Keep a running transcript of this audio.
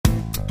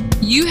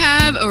You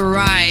have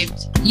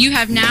arrived. You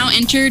have now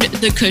entered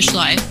the Kush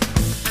Life.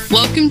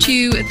 Welcome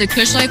to the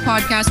Kush Life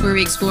Podcast, where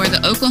we explore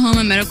the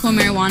Oklahoma medical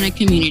marijuana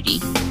community.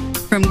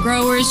 From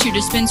growers to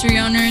dispensary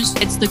owners,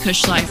 it's the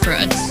Kush Life for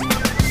us.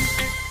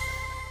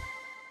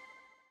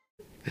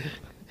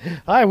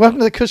 Hi, welcome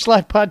to the Kush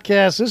Life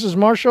Podcast. This is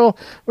Marshall.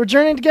 We're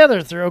journeying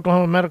together through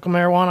Oklahoma medical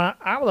marijuana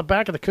out of the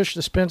back of the Kush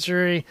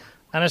dispensary,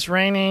 and it's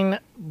raining,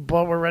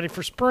 but we're ready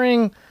for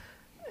spring.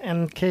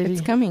 And Katy,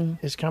 it's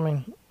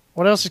coming.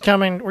 What else is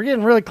coming? We're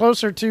getting really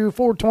closer to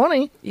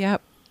 420.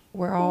 Yep,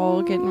 we're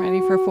all getting ready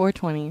for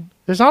 420.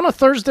 It's on a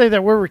Thursday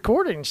that we're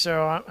recording,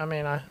 so I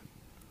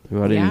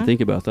didn't even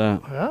think about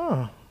that.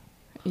 Oh,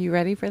 you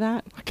ready for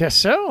that? I guess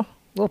so. A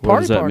little party. What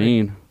does that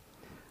mean?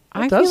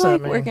 I feel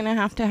like we're going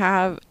to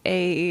have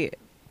a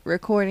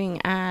recording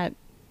at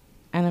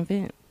an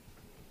event.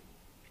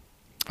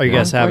 Are you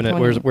guys having it?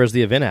 Where's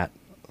the event at?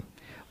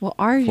 Well,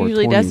 ours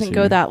usually doesn't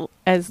go that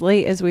as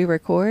late as we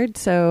record,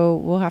 so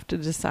we'll have to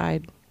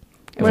decide.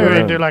 Maybe we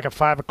can do like a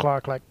 5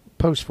 o'clock, like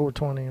post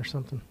 420 or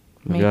something.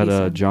 We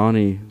got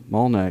Johnny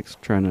Molnack's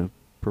trying to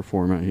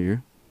perform out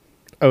here.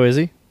 Oh, is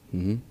he?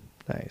 Mm-hmm.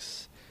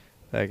 Nice.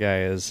 That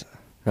guy is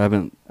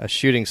haven't a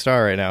shooting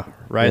star right now.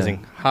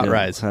 Rising. Hot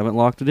rise. Haven't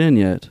locked it in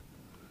yet.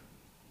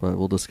 But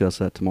we'll discuss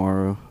that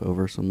tomorrow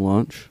over some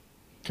lunch.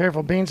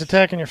 Careful, beans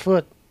attacking your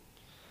foot.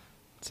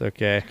 It's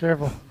okay.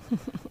 Careful.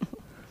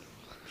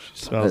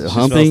 She smells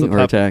humping or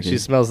attacking? She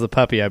smells the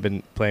puppy I've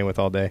been playing with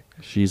all day.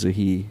 She's a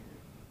he.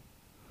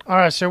 All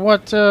right, so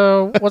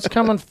what's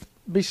coming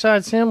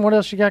besides him? What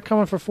else you got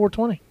coming for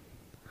 420?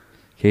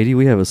 Katy,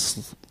 we have a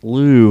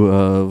slew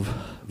of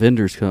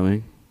vendors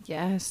coming.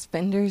 Yes,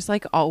 vendors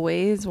like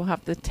always. We'll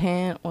have the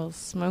tent. We'll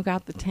smoke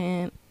out the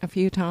tent a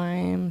few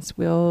times.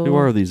 Who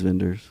are these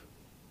vendors?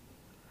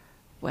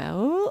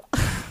 Well,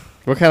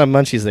 what kind of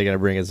munchies are they going to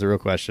bring is the real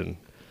question.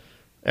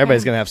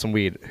 Everybody's going to have some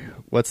weed.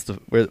 What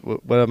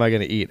am I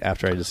going to eat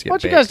after I just get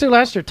What'd baked? you guys do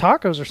last year?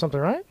 Tacos or something,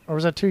 right? Or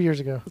was that 2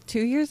 years ago? 2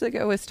 years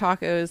ago was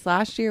tacos.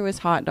 Last year was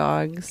hot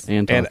dogs.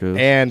 And tacos.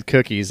 And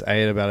cookies. I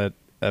ate about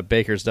a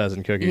baker's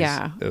dozen cookies.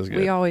 Yeah. It was good.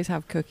 We always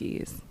have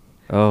cookies.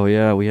 Oh,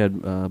 yeah. We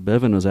had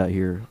Bevan was out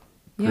here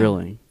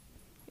grilling.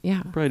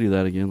 Yeah. Probably do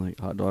that again, like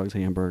hot dogs,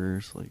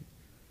 hamburgers, like,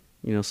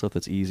 stuff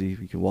that's easy.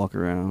 You can walk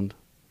around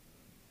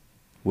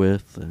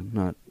with and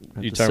not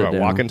have You to talking sit about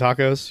down. walking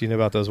tacos? You know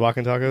about those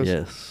walking tacos?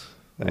 Yes.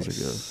 Nice.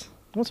 Those are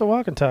good. What's a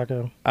walking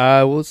taco?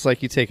 Well, it's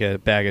like you take a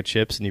bag of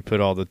chips and you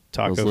put all the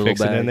taco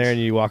fixing in there, and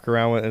you walk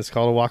around with it. And it's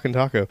called a walking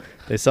taco.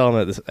 They sell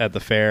them at the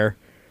fair.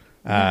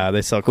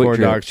 They sell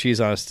corn dogs, cheese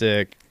on a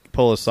stick,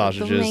 Polish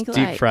sausages,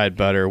 deep fried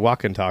butter,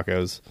 walking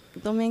tacos.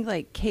 They'll make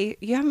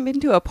you haven't been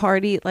to a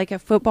party, like a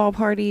football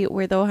party,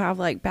 where they'll have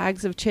like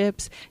bags of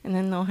chips, and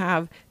then they'll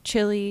have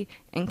chili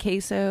and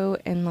queso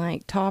and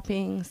like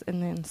toppings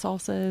and then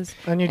salsas.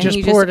 And you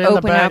just pour it in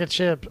the bag of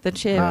chips. The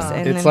chips.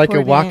 And it's then like a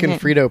pour it walking in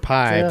Frito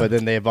pie, but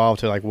then they evolved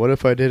to like, what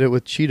if I did it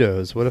with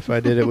Cheetos? What if I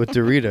did it with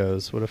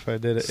Doritos? What if I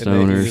did it? Stoners.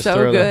 And then you just so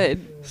throw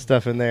good. the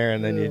stuff in there,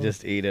 and then you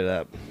just eat it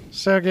up.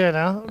 So good,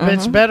 huh?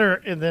 It's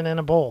better than in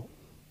a bowl.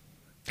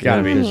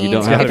 Gotta be. You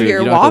don't If have to. you're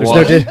You don't have to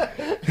walking. walk.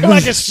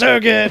 Like it's so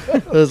good.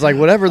 It's like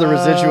whatever the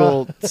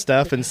residual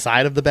stuff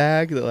inside of the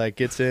bag that like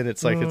gets in.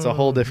 It's like it's a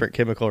whole different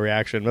chemical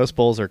reaction. Most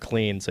bowls are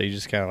clean, so you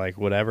just kind of like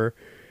whatever.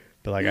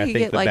 But like I You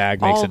think get, the like,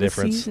 bag makes all a the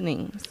difference.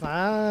 Seasonings.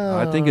 Wow.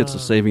 I think it's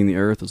saving the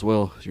earth as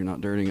well. 'Cause you're not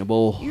dirtying a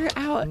bowl. You're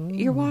out.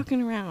 You're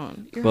walking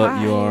around. You're But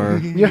high. you are.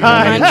 You're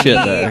high. eating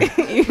shit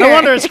there. No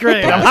wonder it's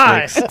great. I'm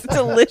high. It's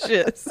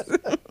delicious.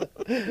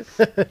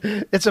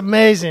 It's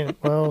amazing.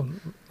 Well,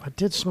 I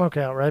did smoke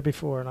out right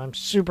before, and I'm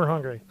super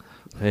hungry.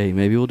 Hey,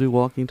 maybe we'll do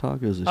walking tacos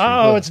this year.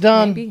 Oh, it's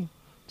done. Maybe.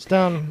 It's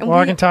done. And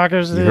Walking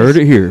tacos. You heard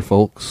it here,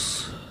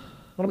 folks.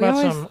 What We about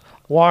always- some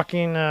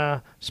walking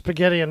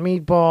spaghetti and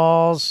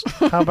meatballs?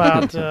 How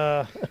about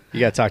You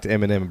got to talk to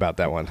Eminem about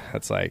that one.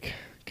 That's like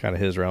kind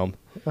of his realm.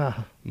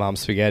 Mom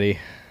spaghetti,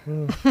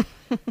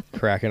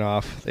 cracking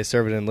off. They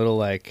serve it in little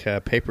like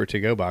paper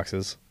to-go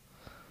boxes.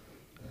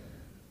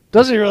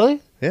 does he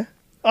really? Yeah.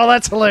 Oh,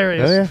 that's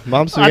hilarious. Oh yeah,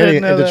 Mom spaghetti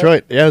in know that.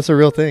 Detroit. Yeah, it's a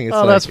real thing. It's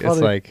Oh, like, that's funny.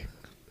 It's like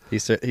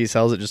he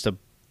sells it just a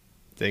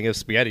thing of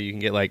spaghetti. You can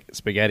get like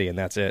spaghetti and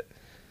that's it,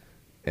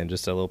 and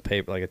just a little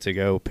paper, like a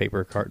to-go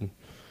paper carton.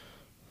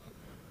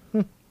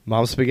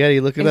 Mom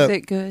spaghetti. Look it up. Is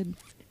it good?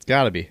 It's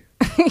gotta be.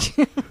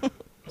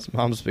 It's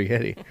Mom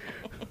spaghetti.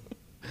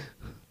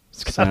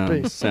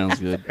 Sounds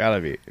good. Gotta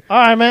be. All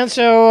right, man.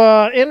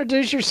 So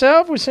introduce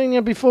yourself. We've seen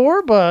you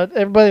before, but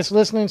everybody that's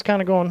listening is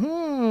kind of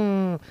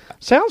going,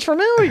 sounds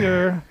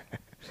familiar.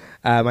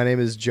 My name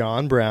is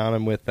John Brown.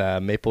 I'm with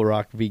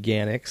Maplerock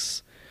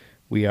Veganics.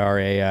 We are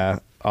a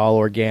all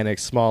organic,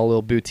 small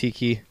little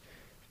boutique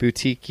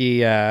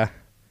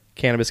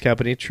cannabis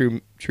company.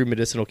 True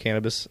medicinal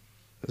cannabis,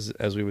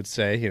 as we would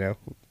say.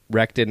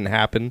 Rec didn't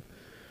happen.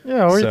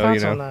 Yeah, what are your So,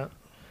 thoughts on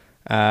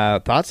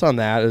that? Thoughts on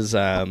that is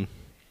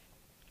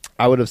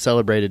I would have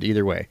celebrated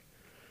either way.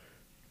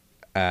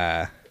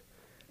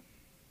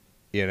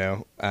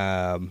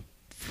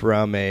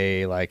 from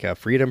a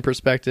freedom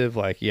perspective,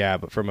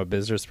 but from a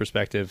business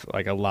perspective,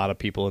 like a lot of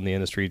people in the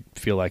industry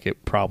feel like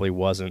it probably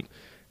wasn't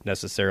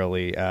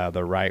necessarily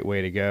the right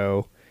way to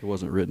go. It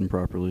wasn't written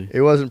properly.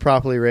 It wasn't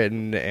properly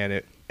written,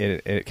 and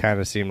it kind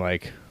of seemed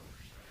like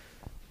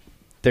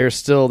they're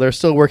still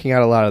working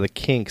out a lot of the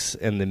kinks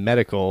in the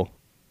medical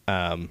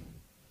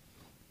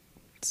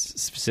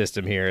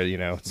system here.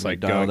 It's like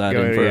dial that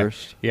in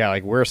first. Yeah,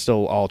 like we're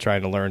still all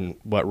trying to learn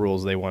what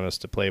rules they want us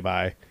to play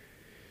by.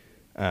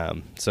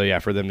 So yeah,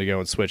 for them to go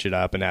and switch it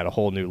up and add a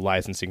whole new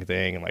licensing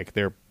thing, and like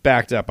they're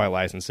backed up by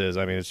licenses.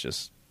 I mean, it's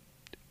just.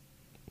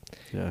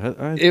 Yeah,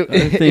 I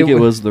think it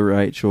was the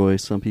right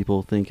choice. Some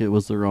people think it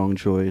was the wrong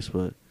choice,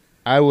 but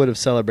I would have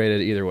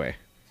celebrated either way.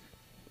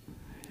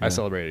 Yeah. I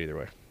celebrated either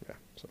way. Yeah.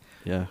 So.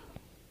 Yeah.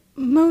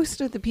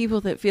 Most of the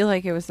people that feel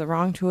like it was the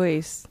wrong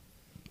choice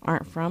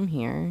aren't from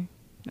here.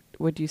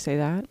 Would you say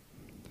that?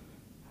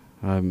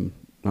 I'm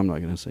not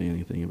going to say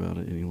anything about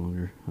it any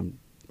longer.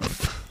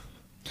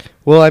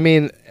 Well, I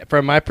mean,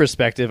 from my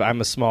perspective,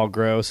 I'm a small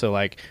grow, so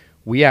like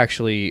we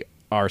actually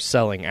are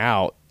selling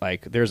out.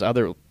 Like there's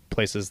other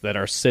places that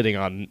are sitting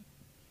on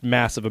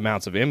massive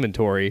amounts of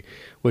inventory,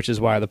 which is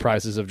why the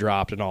prices have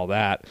dropped and all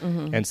that.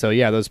 Mm-hmm. And so,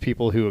 yeah, those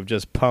people who have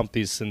just pumped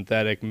these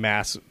synthetic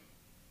mass,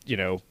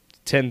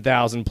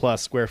 10,000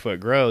 plus square foot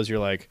grows, you're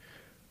like,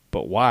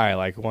 but why?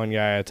 Like one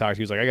guy I talked to,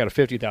 he was like, I got a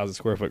 50,000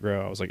 square foot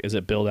grow. I was like, is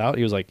it built out?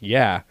 He was like,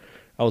 yeah.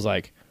 I was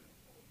like,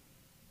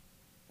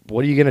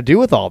 what are you going to do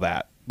with all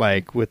that?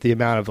 Like with the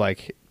amount of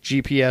like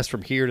GPS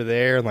from here to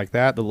there and like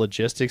that, the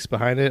logistics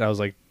behind it. I was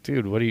like,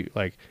 dude, what do you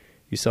like?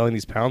 You selling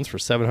these pounds for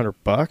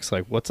 $700?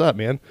 Like, what's up,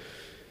 man?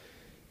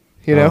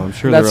 I'm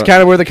sure that's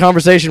kind of where the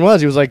conversation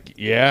was. He was like,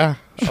 yeah.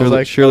 Sure,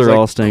 they're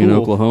all staying in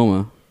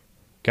Oklahoma.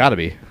 Gotta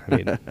be. I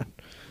mean,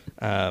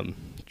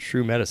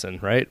 true medicine,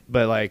 right?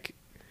 But like,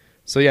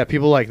 so yeah,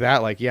 people like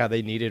that, like, yeah,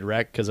 they needed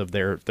rec because of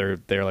they're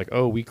like,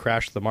 oh, we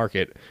crashed the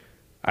market.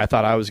 I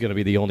thought I was going to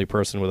be the only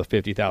person with a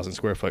 50,000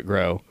 square foot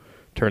grow.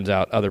 Turns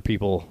out other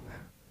people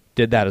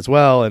did that as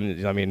well.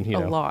 And I mean,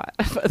 a lot.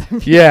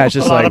 Yeah, it's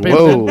just like,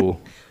 whoa.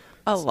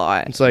 A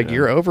lot. It's like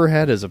your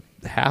overhead is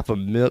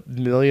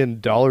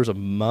 $500,000 a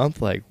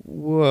month. Like,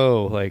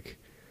 whoa, like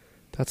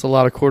that's a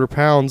lot of quarter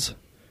pounds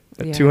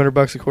at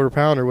 $200 a quarter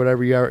pound or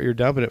whatever you're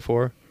dumping it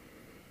for.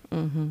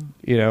 Mm-hmm.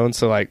 And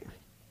so like,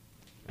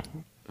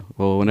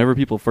 well, whenever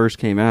people first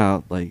came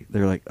out, like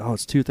they're like, oh,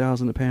 it's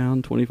 $2,000 a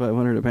pound,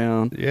 $2,500 a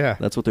pound. Yeah,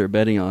 that's what they're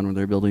betting on when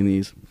they're building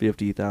these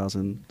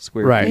 50,000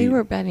 square right. feet. They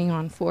were betting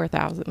on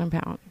 $4,000 a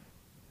pound,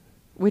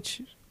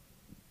 which.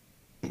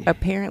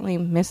 Apparently,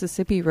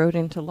 Mississippi wrote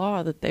into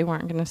law that they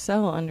weren't going to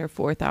sell under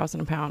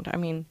 $4,000 a pound. I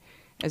mean,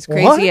 as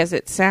crazy as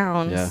it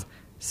sounds,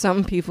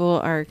 some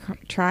people are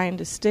trying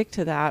to stick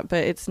to that,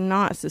 but it's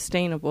not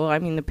sustainable. I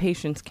mean, the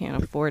patients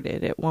can't afford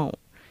it. It won't.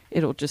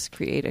 It'll just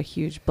create a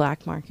huge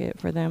black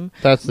market for them.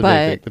 That's the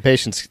big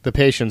thing. The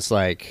patients,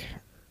 like,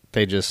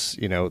 they just,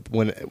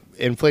 when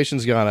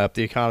inflation's gone up,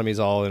 the economy's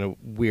all in a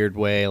weird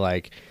way.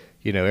 Like,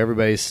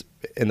 everybody's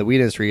in the weed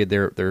industry,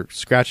 they're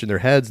scratching their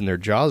heads and their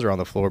jaws are on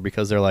the floor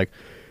because they're like,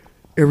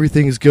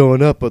 everything's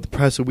going up, but the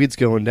price of weed's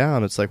going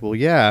down. It's like, well,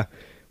 yeah,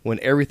 when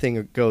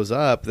everything goes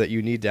up that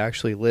you need to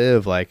actually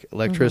live, like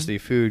electricity,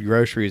 food,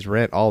 groceries,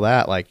 rent, all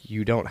that, like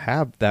you don't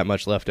have that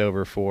much left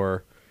over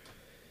for,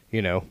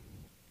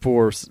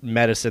 for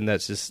medicine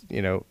that's just,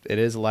 it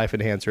is a life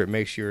enhancer. It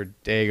makes your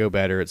day go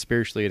better. It's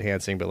spiritually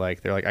enhancing, but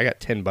like, they're like, I got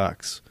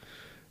 $10,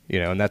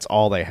 and that's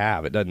all they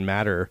have. It doesn't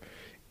matter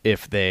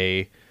if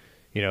they,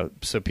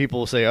 so people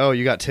will say, oh,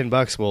 you got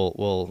 $10.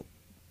 Well,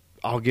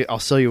 I'll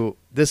sell you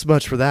this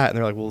much for that. And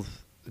they're like, well,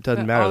 it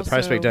doesn't matter. The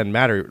price tag doesn't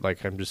matter.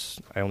 Like I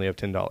only have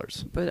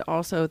 $10. But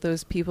also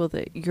those people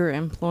that you're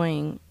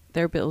employing,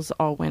 their bills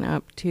all went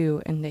up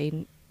too, and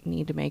they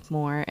need to make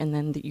more. And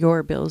then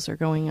your bills are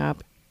going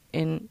up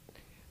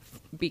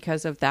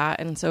because of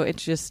that. And so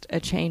it's just a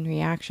chain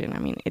reaction. I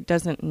mean, it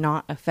doesn't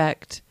not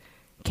affect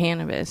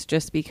cannabis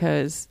just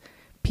because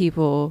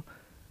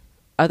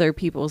other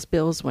people's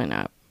bills went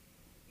up,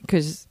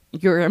 because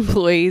your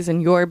employees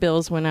and your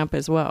bills went up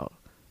as well.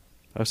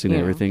 I've seen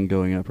everything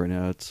going up right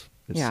now. It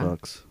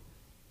sucks.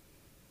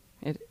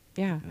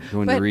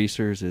 Going to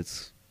Reese's,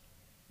 it's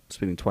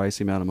spending twice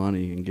the amount of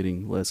money and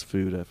getting less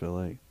food, I feel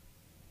like.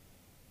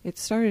 It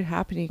started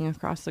happening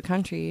across the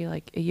country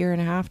like a year and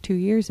a half, 2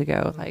 years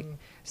ago. Like,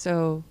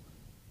 so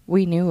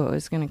we knew it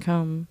was going to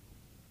come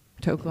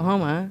to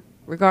Oklahoma,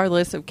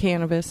 regardless of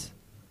cannabis.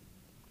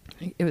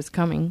 It was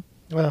coming.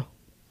 Well,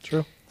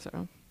 true.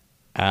 So,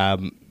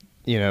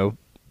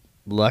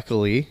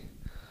 luckily,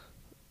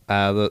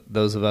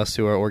 those of us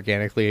who are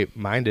organically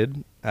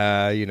minded,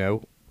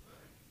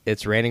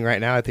 it's raining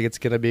right now. I think it's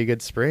going to be a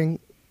good spring.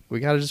 We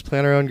got to just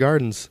plant our own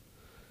gardens.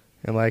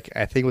 And like,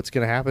 I think what's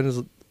going to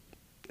happen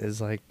is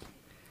like,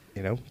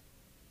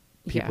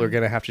 people are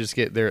going to have to just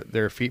get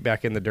their feet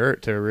back in the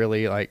dirt to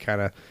really like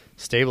kind of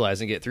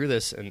stabilize and get through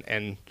this.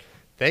 And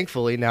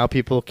thankfully now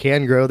people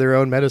can grow their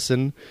own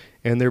medicine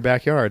in their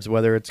backyards,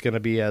 whether it's going to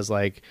be as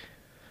like,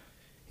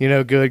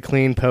 good,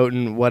 clean,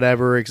 potent,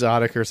 whatever,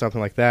 exotic or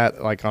something like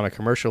that, like on a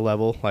commercial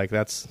level. Like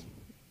that's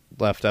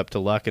left up to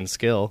luck and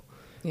skill.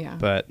 Yeah.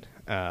 But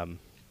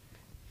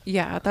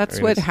yeah,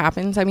 that's what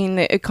happens. I mean,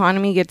 the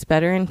economy gets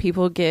better and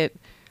people get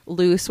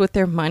loose with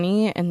their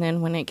money, and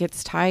then when it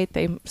gets tight,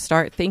 they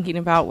start thinking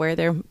about where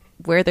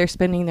they're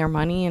spending their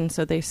money, and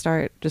so they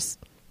start just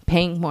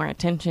paying more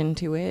attention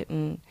to it.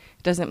 And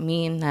it doesn't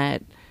mean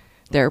that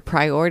their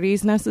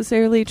priorities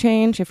necessarily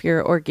change. If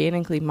you're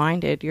organically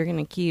minded, you're going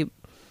to keep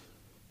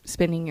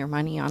spending your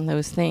money on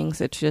those things.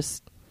 It's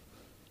just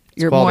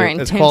you're more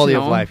intentional. It's quality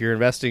of life. You're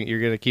investing. You're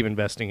going to keep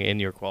investing in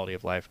your quality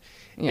of life.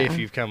 Yeah. If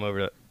you've come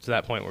over to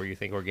that point where you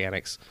think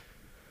organics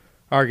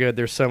are good,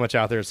 there's so much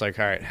out there. It's like,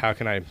 all right, how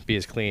can I be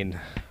as clean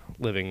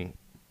living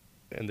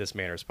in this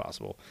manner as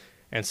possible?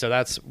 And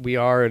so we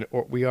are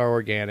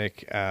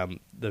organic. The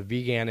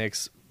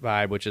Veganics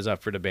vibe, which is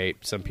up for debate.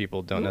 Some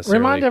people don't necessarily.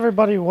 Remind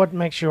everybody what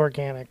makes you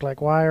organic.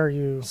 Like, why are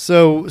you?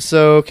 So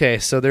okay.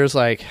 So there's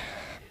like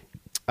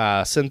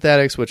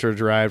synthetics, which are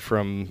derived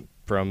from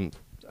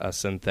a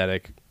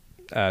synthetic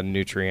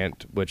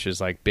nutrient, which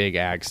is like big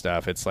ag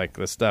stuff. It's like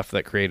the stuff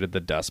that created the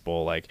Dust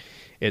Bowl. Like,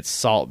 it's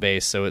salt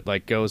based, so it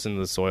like goes into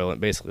the soil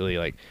and basically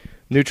like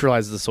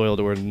neutralizes the soil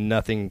to where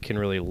nothing can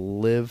really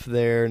live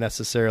there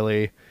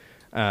necessarily.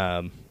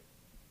 And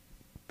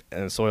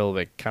the soil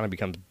like kind of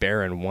becomes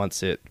barren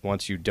once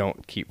you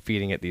don't keep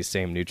feeding it these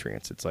same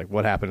nutrients. It's like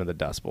what happened to the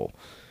Dust Bowl.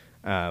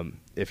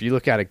 If you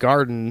look at a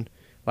garden,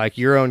 like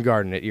your own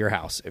garden at your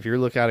house, if you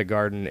look at a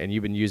garden and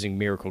you've been using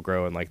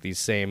Miracle-Gro and like these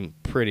same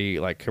pretty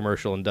like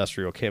commercial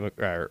industrial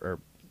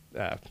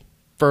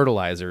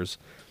fertilizers,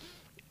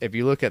 if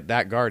you look at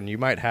that garden, you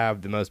might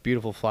have the most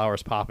beautiful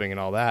flowers popping and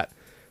all that,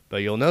 but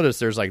you'll notice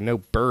there's like no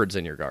birds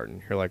in your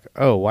garden. You're like,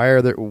 oh, why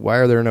are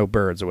there no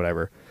birds or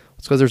whatever?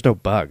 It's because there's no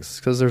bugs. It's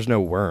because there's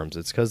no worms.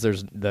 It's because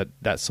there's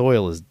that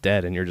soil is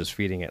dead and you're just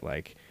feeding it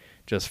like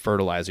just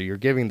fertilizer. You're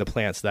giving the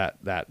plants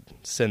that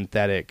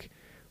synthetic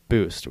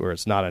boost where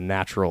it's not a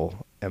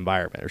natural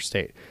environment or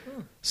state.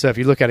 So if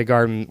you look at a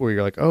garden where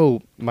you're like,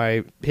 oh,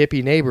 my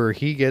hippie neighbor,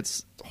 he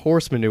gets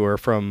horse manure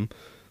from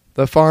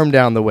the farm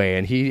down the way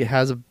and he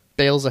has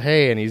bales of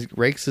hay and he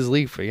rakes his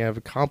leaf. You have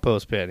a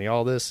compost pit and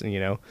all this, and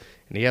and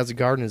he has a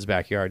garden in his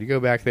backyard. You go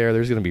back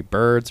there's going to be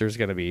birds. There's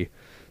going to be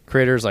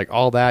critters, like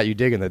all that. You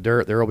dig in the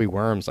dirt, there will be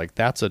worms. Like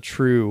that's a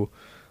true,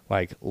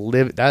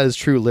 that is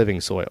true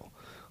living soil.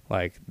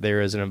 Like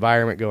there is an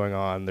environment going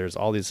on. There's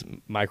all these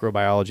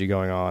microbiology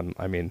going on.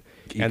 I mean,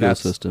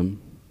 ecosystem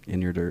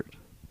in your dirt.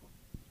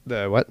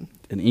 The what?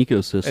 An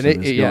ecosystem.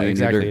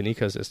 Exactly, an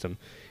ecosystem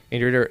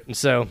in your dirt. And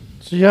so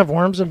you have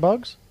worms and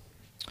bugs?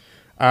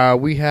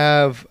 We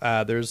have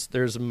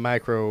there's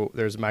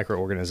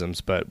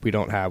microorganisms, but we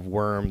don't have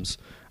worms.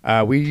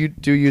 We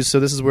do use, so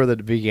this is where the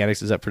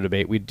Veganics is up for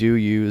debate. We do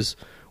use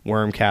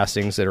worm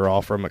castings that are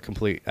all from a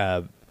complete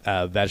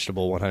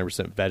vegetable,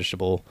 100%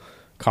 vegetable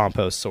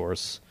compost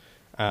source.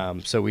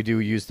 So we do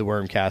use the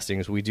worm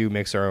castings. We do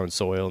mix our own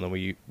soil, and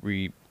then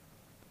we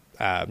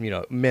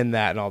mend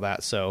that and all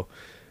that. So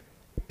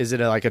is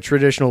it like a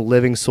traditional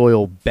living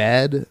soil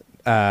bed?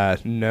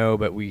 No,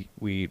 but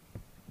we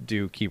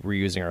do keep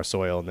reusing our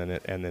soil, and then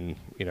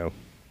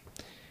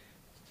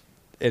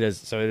it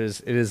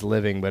is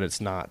living, but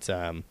it's not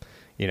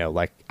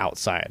like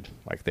outside,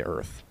 like the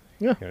earth.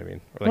 Yeah, you know what I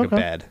mean, or like a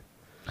bed.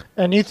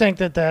 And you think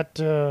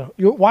that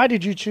why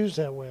did you choose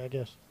that way? I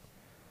guess.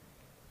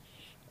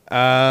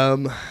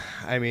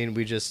 I mean,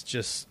 we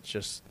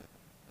just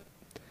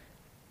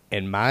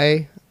in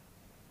my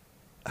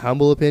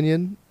humble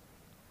opinion,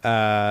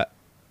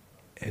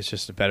 it's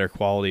just a better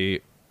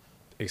quality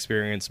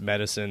experience.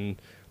 Medicine,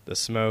 the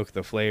smoke,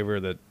 the flavor,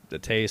 the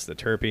taste, the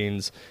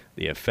terpenes,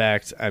 the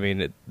effect. I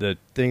mean, the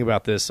thing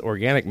about this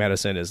organic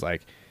medicine is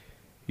like,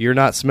 you're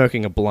not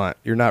smoking a blunt.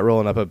 You're not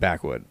rolling up a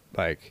backwood.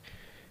 Like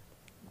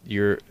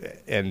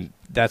and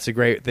that's a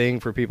great thing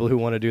for people who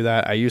want to do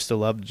that. I used to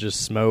love to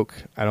just smoke.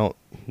 I don't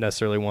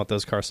necessarily want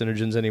those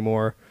carcinogens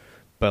anymore,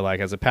 but like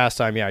as a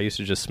pastime, I used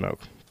to just smoke.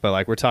 But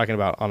like we're talking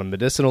about on a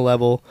medicinal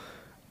level,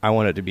 I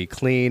want it to be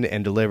clean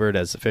and delivered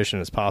as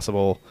efficient as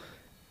possible.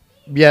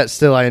 Yet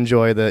still I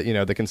enjoy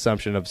the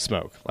consumption of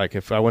smoke. Like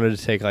if I wanted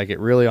to take like it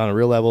really on a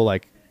real level,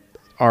 like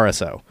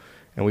RSO,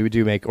 and we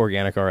do make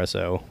organic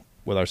RSO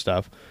with our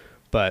stuff,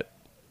 but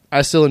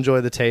I still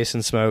enjoy the taste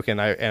and smoke,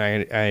 and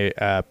I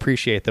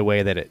appreciate the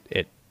way that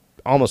it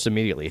almost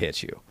immediately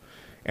hits you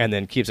and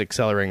then keeps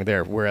accelerating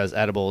there. Whereas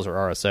edibles or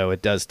RSO,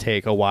 it does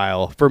take a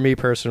while for me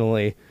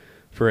personally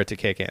for it to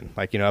kick in,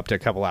 like, up to a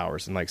couple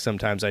hours. And like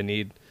sometimes I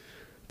need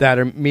that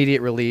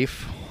immediate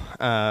relief.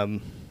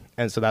 And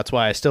so that's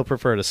why I still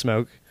prefer to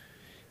smoke.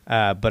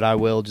 But I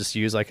will just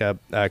use like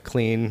a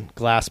clean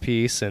glass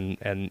piece and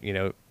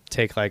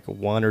take like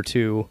one or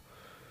two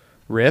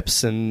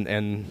rips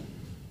and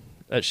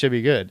that should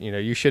be good.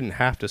 You shouldn't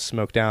have to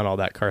smoke down all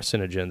that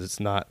carcinogens.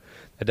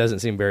 It doesn't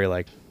seem very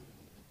like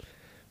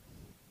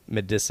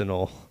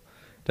medicinal.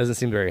 It doesn't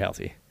seem very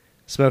healthy.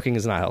 Smoking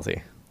is not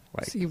healthy.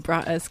 So you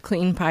brought us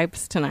clean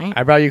pipes tonight?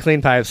 I brought you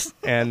clean pipes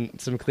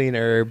and some clean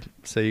herb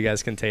so you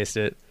guys can taste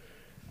it.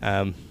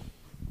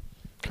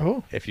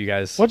 Cool. If you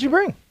guys... What'd you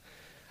bring?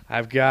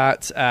 I've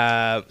got...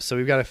 so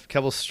we've got a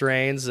couple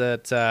strains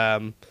that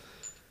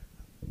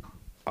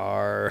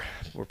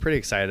we're pretty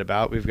excited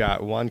about. We've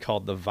got one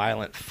called the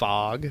Violent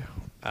Fog,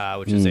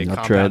 which is a I've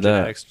compound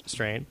genetics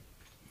strain.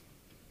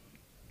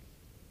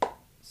 Let's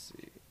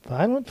see.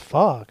 Violent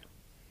Fog.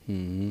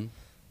 Mm-hmm.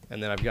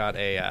 And then I've got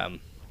a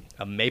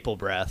Maple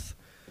Breath,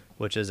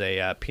 which is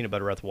a peanut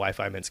butter breath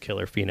Wi-Fi mints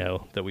killer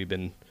pheno that we've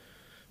been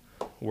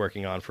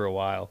working on for a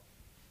while.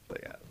 But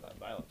yeah,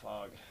 Violent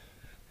Fog.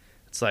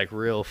 It's like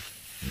real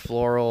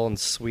floral and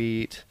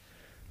sweet,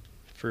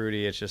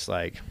 fruity. It's just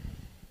like,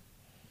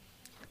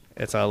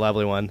 it's a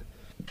lovely one.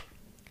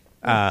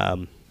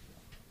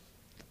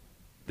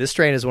 This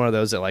strain is one of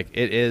those that like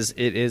it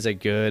is a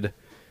good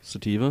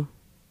sativa.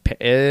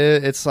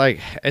 It's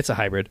like it's a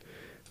hybrid,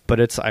 but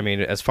it's, I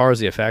mean, as far as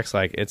the effects,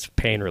 like it's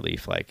pain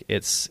relief. Like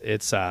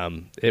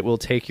it will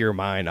take your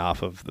mind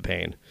off of the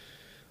pain.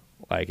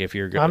 Like if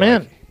you're good, I'm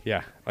in.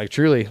 Yeah, like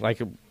truly,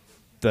 like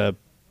the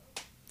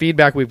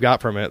feedback we've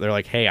got from it, they're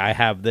like, hey, I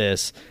have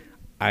this,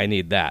 I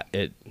need that.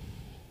 It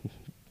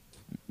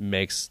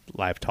makes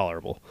life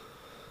tolerable,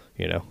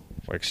 you know,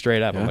 like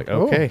straight up. Yeah. I'm like,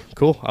 okay,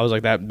 cool. I was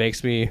like, that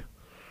makes me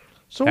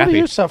So happy. What do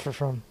you suffer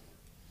from?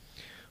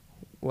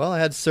 Well, I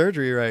had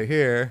surgery right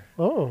here.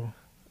 Oh.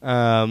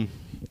 But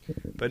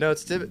no,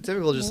 it's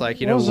typical, just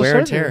like, you know, What was wear the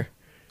and tear.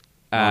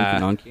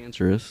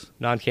 Non-cancerous.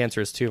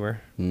 Non-cancerous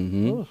tumor.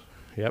 Mm-hmm. Ooh.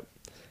 Yep.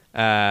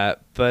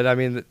 But I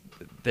mean,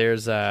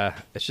 there's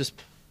it's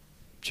just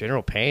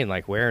general pain,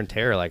 like wear and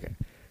tear. Like,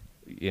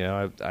 you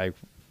know, I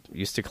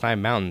used to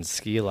climb mountains,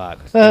 ski a lot,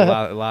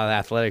 a lot of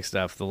athletic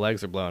stuff. The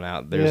legs are blown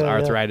out. There's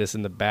arthritis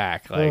in the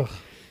back, like,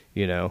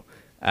 you know.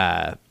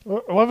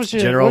 What was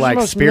your general, like,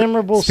 most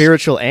memorable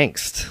spiritual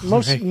angst?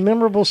 Most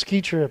memorable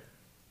ski trip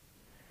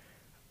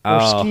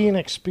or skiing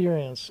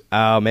experience?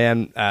 Oh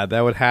man, that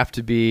would have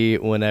to be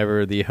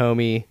whenever the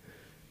homie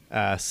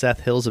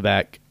Seth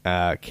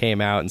Hilseback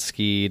came out and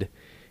skied,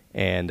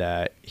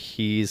 and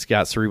he's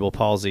got cerebral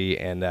palsy,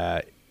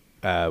 and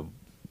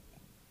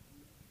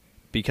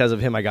because of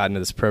him, I got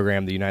into this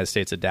program, the United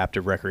States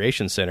Adaptive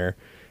Recreation Center,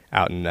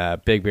 out in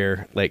Big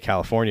Bear Lake,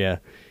 California,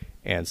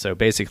 and so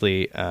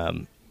basically,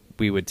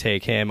 we would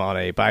take him on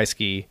a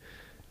bi-ski,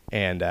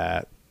 and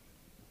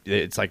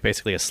it's like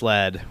basically a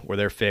sled where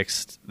they're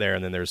fixed there,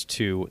 and then there's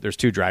two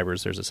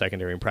drivers. There's a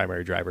secondary and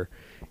primary driver,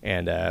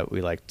 and we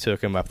like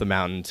took him up the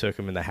mountain, took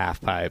him in the half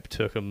pipe,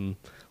 took him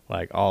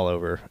like all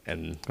over.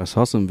 And I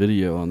saw some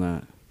video on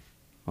that.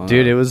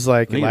 Dude, it was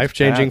like life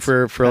changing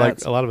for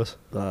like a lot of us.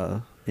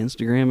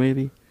 Instagram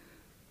maybe.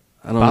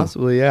 I don't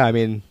Possibly, know. Yeah. I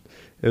mean,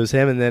 it was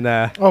him, and then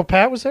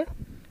Pat was there.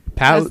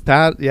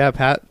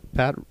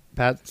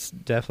 Pat's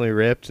definitely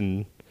ripped,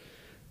 and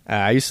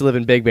I used to live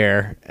in Big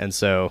Bear, and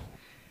so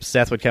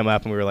Seth would come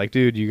up, and we were like,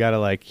 dude, you gotta,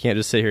 like, you can't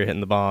just sit here hitting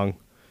the bong.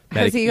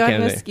 Has he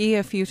gotten to ski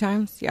a few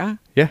times? Yeah.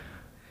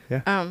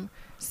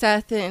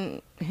 Seth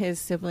and his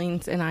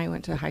siblings and I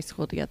went to high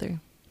school together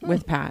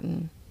with Pat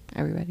and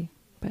everybody.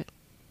 But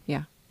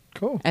yeah,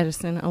 cool.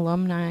 Edison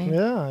alumni.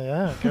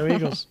 Yeah, go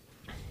Eagles.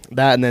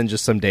 That, and then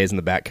just some days in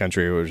the backcountry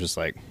where it was just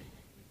like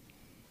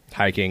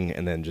hiking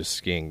and then just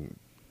skiing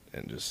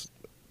and just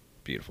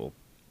beautiful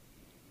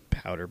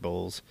powder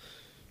bowls.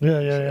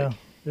 Yeah.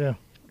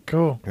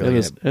 Cool.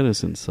 Really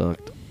Edison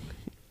sucked.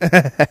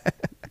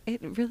 It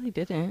really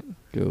didn't.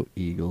 Go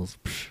Eagles.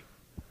 Psh.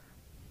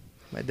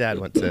 My dad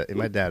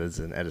is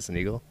an Edison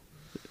Eagle.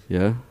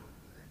 Yeah.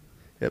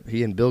 Yep,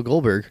 he and Bill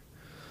Goldberg.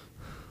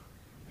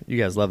 You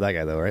guys love that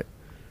guy though, right?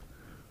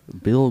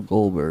 Bill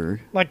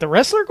Goldberg. Like the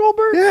wrestler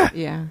Goldberg?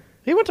 Yeah.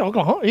 He went to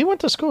Oklahoma. He went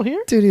to school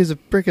here? Dude, he was a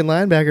freaking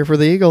linebacker for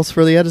the Eagles,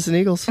 for the Edison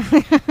Eagles. I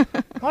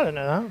didn't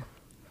know that.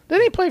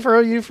 Didn't he play for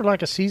OU for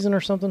like a season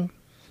or something?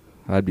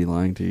 I'd be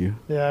lying to you.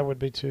 Yeah, I would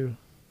be too.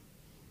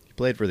 He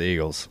played for the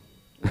Eagles.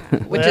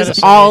 Which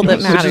is all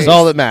that matters. Which is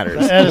all that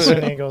matters. The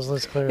Edison Eagles,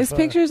 let's clarify. His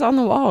picture's on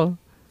the wall.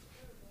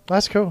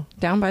 That's cool.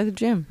 Down by the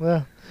gym.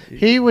 Yeah.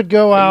 He would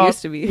go out.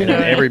 Used to be. You know,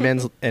 in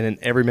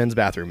every men's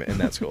bathroom in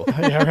that school.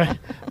 Yeah,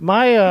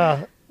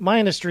 right. My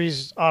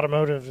industry's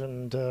automotive,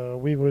 and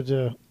we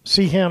would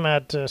see him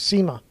at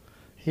SEMA.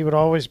 He would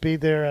always be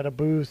there at a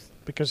booth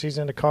because he's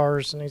into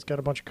cars, and he's got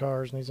a bunch of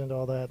cars, and he's into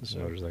all that. And so,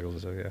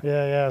 motorcycles, so yeah.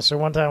 Yeah. So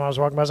one time I was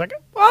walking by, I was like,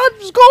 "What?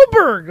 It's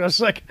Goldberg!" I was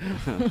like,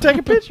 "Take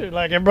a picture."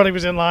 Like everybody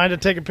was in line to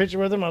take a picture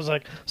with him. I was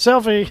like,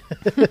 "Selfie."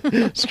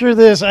 Screw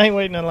this. I ain't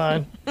waiting in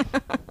line.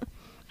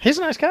 He's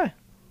a nice guy.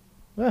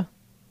 Yeah.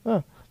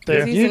 Oh,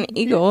 because he's an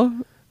eagle.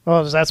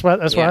 Oh, that's why.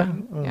 That's why.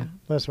 Yeah.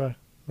 That's why.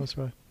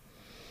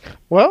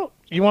 Well,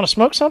 you want to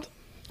smoke something?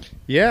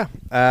 Yeah.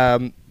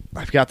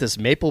 I've got this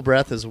maple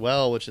breath as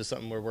well, which is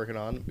something we're working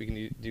on. We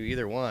can do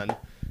either one.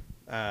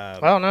 Oh,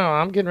 no.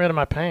 I'm getting rid of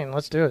my pain.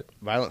 Let's do it.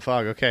 Violent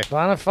Fog. Okay.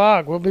 Violent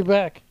Fog. We'll be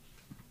back.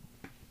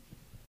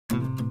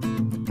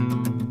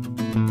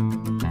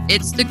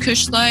 It's the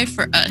Kush Life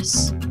for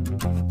us.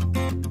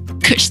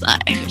 Kush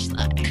Life. Kush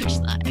Life. Kush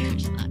Life.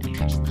 Kush Life.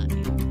 Kush Life.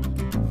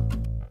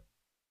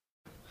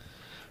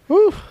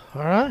 Woo.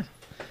 All right.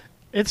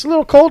 It's a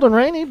little cold and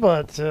rainy,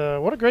 but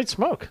what a great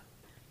smoke.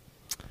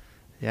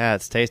 Yeah,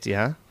 it's tasty,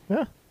 huh?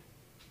 Yeah.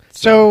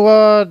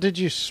 So did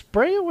you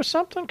spray it with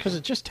something? Because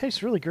it just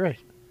tastes really great.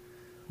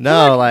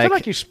 No, I feel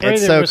like you sprayed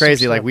it's it so with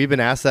crazy. some Like stuff. we've been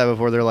asked that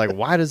before. They're like,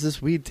 "Why does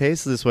this weed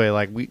taste this way?"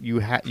 Like you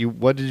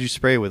what did you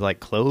spray with, like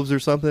cloves or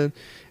something?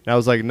 And I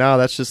was like, "No,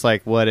 that's just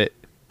like what it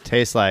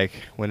tastes like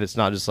when it's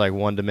not just like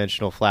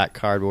one-dimensional flat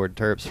cardboard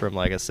terps from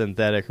like a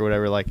synthetic or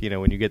whatever. Like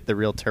when you get the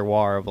real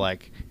terroir of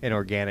like an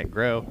organic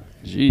grow,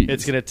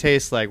 it's gonna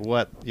taste like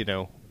what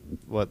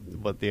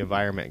what the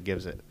environment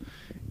gives it,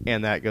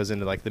 and that goes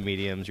into like the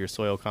mediums, your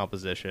soil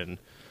composition,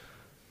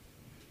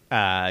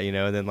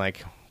 and then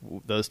like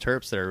those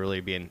terps that are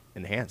really being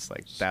enhanced,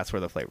 like that's where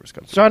the flavors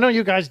come from. So I know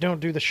you guys don't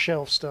do the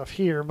shelf stuff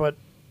here, but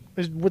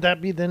would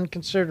that be then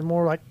considered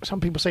more like some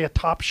people say a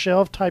top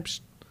shelf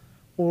types,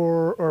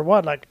 or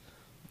what? Like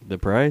the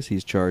price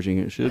he's charging,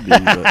 it should be.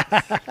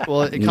 But,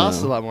 well, it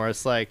costs a lot more.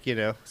 It's like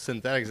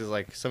synthetics is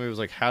like somebody was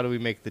like, how do we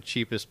make the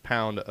cheapest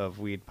pound of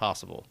weed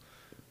possible?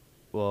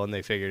 Well, and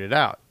they figured it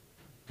out.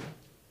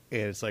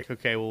 And it's like,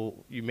 okay, well,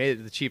 you made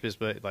it the cheapest,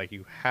 but like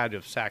you had to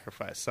have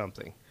sacrificed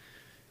something,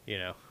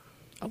 A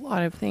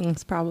lot of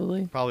things,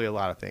 probably. Probably a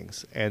lot of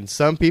things. And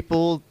some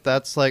people,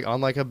 that's like on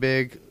like a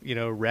big,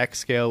 rec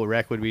scale.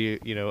 Rec would be,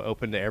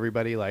 open to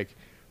everybody. Like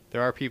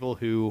there are people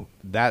who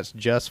that's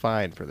just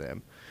fine for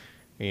them.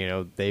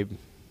 They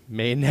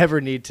may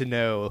never need to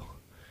know,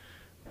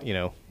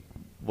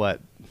 what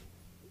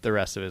the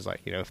rest of it is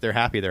like. If they're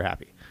happy, they're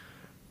happy.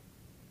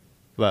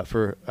 But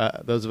for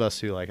those of us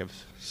who like have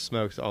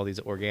smoked all these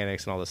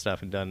organics and all this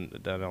stuff and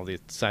done all these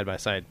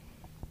side-by-side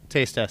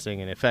taste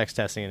testing and effects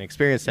testing and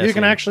experience testing. you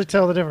can actually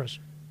tell the difference.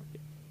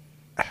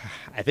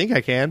 I think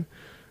I can.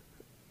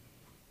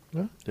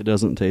 Yeah. it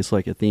doesn't taste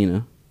like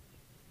Athena.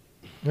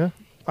 Yeah.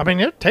 I mean,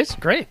 it tastes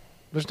great.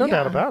 There's no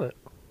doubt about it.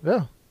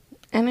 Yeah.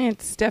 And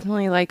it's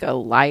definitely like a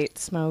light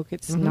smoke.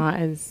 It's not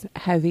as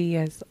heavy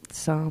as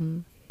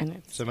some. And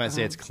it's Some might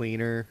say it's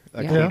cleaner,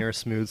 Yeah. cleaner,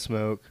 smooth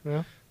smoke.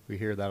 Yeah. We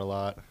hear that a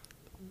lot.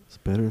 It's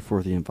better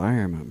for the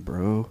environment,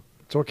 bro.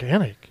 It's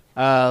organic.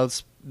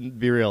 Let's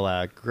be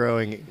real.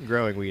 Growing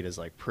weed is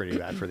like pretty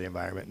bad for the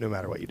environment, no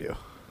matter what you do.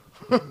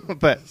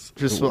 But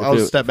just I'll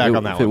step back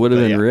on that one. If it would have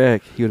been yeah.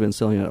 Rick, he would have been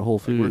selling it at Whole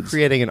Foods. We're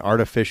creating an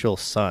artificial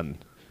sun.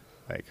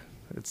 Like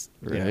it's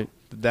Right.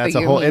 That's But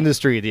a you whole mean-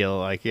 industry deal.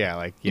 Like you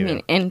You know,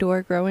 mean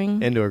indoor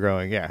growing? indoor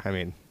growing. Yeah, I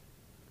mean,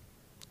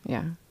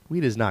 Yeah.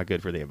 weed is not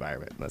good for the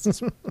environment. That's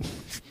just,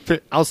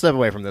 I'll step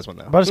away from this one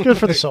though. But it's good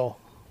for the soul.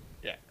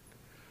 yeah,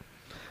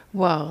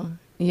 Well,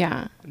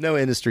 yeah. no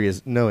industry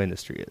is. Yeah, like, no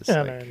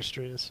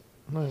industry is.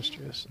 No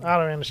industry is.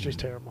 Auto industry is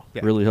terrible.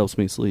 Yeah. Really helps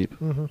me sleep.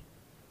 Mm-hmm.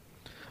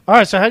 All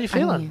right, so how you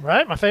feeling? mean-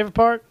 Right? My favorite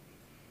part?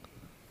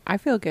 I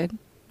feel good.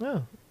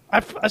 Yeah.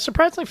 I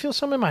surprisingly feel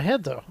some in my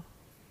head, though.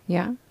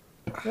 Yeah.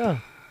 Yeah.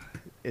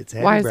 It's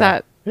heady, Why is bro.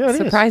 that Yeah, it is.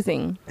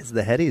 surprising? It's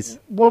the headies.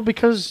 Well,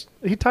 because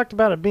he talked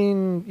about it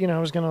being, it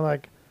was going to,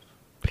 like,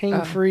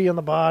 pain-free on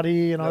the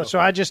body and all that. So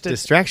I just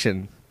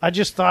Distraction. I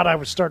just thought I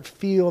would start to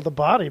feel the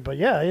body. But,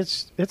 yeah,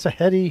 it's a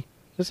heady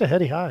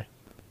high.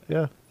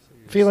 Yeah.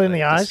 Feel it in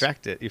the eyes.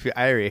 Distracted. You feel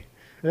irie.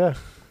 Yeah.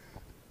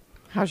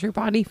 How's your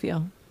body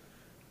feel?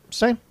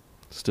 Same.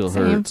 Still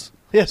Same. hurts.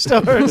 Yeah, it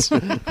still hurts.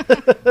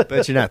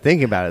 But you're not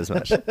thinking about it as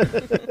much.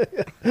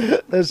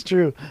 That's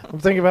true. I'm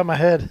thinking about my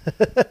head.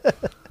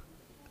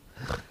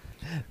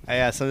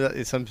 Yeah,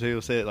 some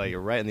people say it like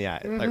right in the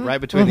eye, like right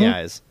between the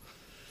eyes.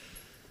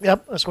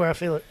 Yep, that's where I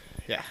feel it.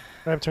 Yeah,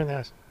 Right between the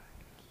eyes.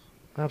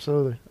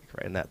 Absolutely. like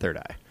right in that third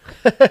eye.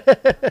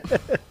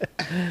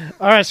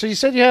 All right, so you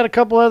said you had a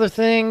couple other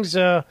things.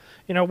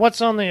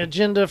 What's on the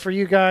agenda for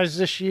you guys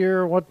this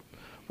year?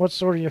 What's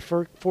sort of your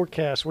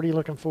forecast? What are you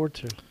looking forward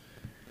to?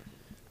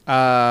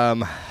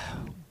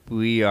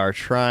 We are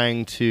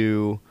trying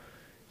to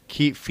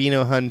keep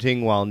pheno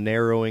hunting while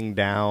narrowing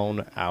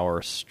down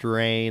our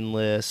strain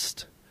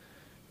list.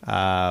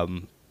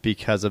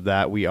 Because of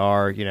that, we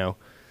are,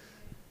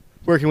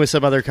 working with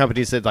some other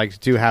companies that like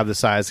do have the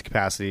size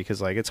capacity because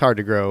like it's hard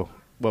to grow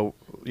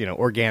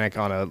organic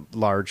on a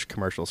large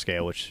commercial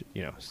scale, which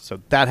so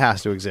that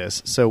has to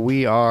exist. So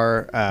we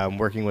are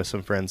working with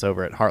some friends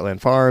over at Heartland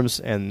Farms,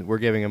 and we're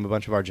giving them a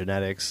bunch of our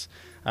genetics.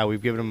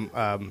 We've given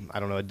them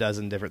a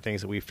dozen different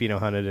things that we've pheno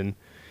hunted and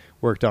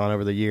worked on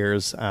over the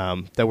years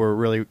that were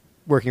really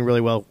working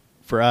really well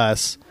for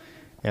us.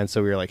 And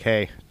so we were like,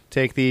 hey,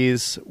 take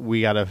these.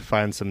 We got to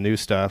find some new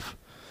stuff.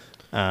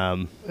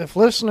 If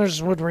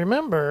listeners would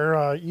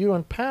remember, you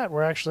and Pat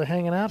were actually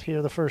hanging out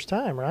here the first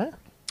time, right?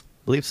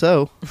 Believe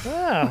so.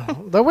 Yeah,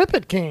 the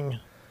Whippet King.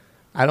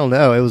 I don't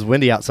know. It was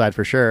windy outside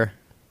for sure.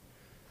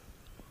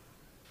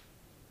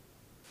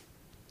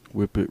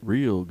 Whip it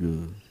real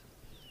good.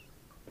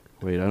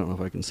 Wait, I don't know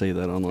if I can say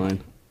that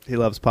online. He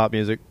loves pop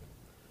music.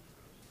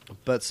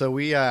 But so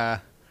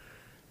we'll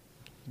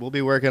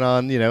be working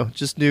on,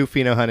 just new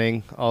pheno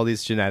hunting, all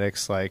these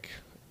genetics, like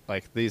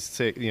these,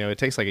 it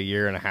takes like a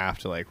year and a half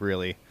to like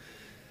really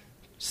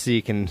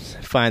seek and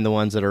find the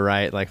ones that are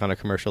right, like on a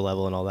commercial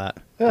level and all that.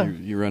 Yeah.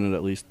 You run it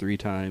at least 3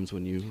 times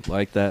when you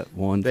like that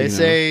one. They pheno.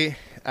 say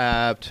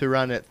to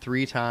run it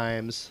 3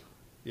 times.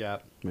 Yeah.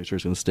 Make sure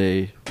it's going to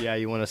stay. Yeah,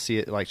 you want to see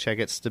it, like check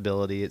its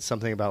stability. It's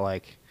something about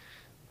like,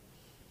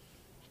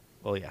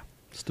 well, yeah.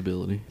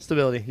 Stability.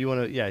 You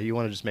want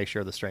to just make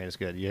sure the strain is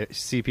good. You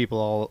see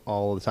people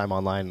all the time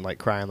online like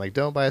crying like,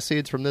 don't buy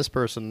seeds from this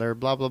person. They're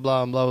blah blah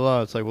blah and blah blah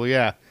blah. It's like, well,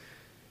 yeah,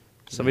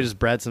 somebody just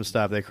bred some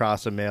stuff. They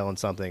crossed a male and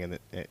something, and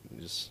it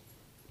just,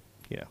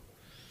 it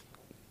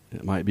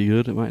might be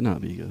good. It might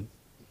not be good.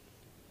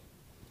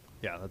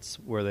 Yeah, that's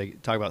where they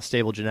talk about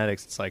stable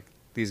genetics. It's like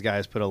these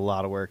guys put a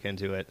lot of work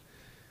into it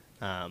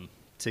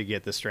to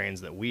get the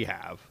strains that we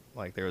have.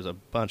 Like there was a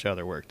bunch of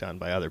other work done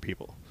by other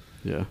people.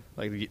 Yeah.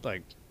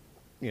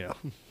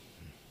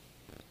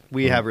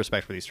 We have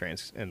respect for these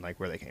strains and like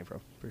where they came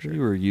from, for sure.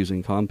 You were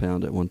using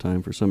compound at one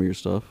time for some of your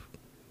stuff,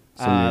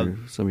 some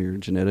of your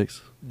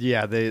genetics.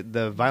 Yeah,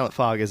 the Violent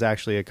Fog is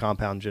actually a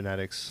compound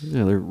genetics.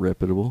 Yeah, they're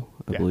reputable,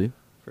 I believe,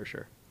 for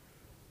sure.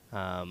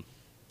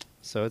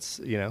 So it's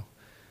okay.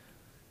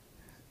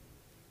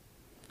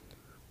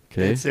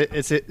 It's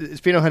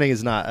pheno hunting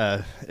is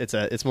not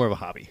it's more of a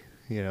hobby.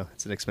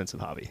 It's an expensive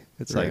hobby.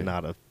 It's like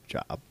not a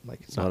job.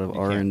 Like it's a lot of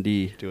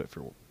R&D. Do it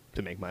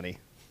to make money.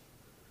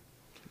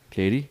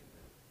 Katie,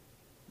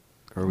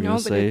 are we going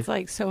to say? But it's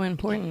like so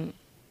important,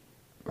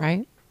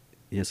 right?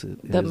 Yes,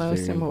 it the is most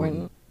very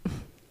important.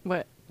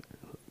 What?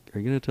 Are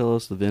you going to tell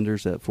us the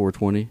vendors at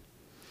 420?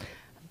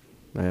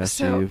 I asked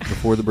you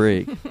before the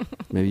break.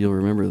 Maybe you'll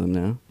remember them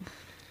now.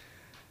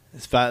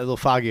 It's a little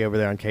foggy over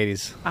there on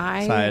Katie's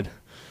side.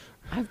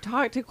 I've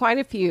talked to quite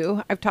a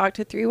few. I've talked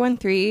to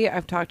 313.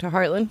 I've talked to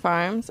Heartland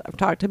Farms. I've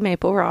talked to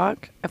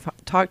Maplerock. I've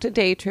talked to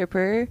Day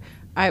Tripper.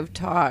 I've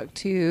talked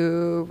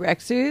to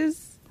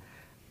Rex's.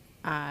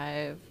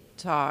 I've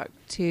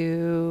talked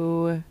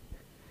to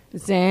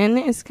Zen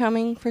is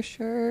coming for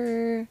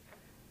sure.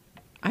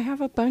 I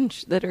have a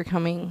bunch that are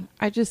coming.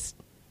 I just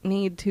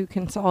need to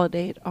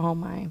consolidate all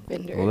my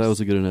vendors. Well, that was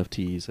a good enough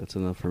tease. That's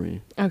enough for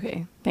me.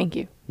 Okay, thank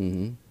you.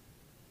 Mm-hmm.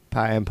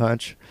 Pie and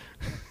punch.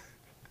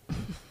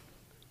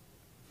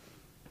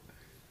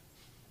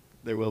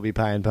 There will be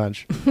pie and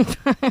punch.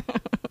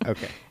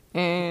 Okay.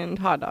 And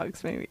hot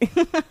dogs, maybe.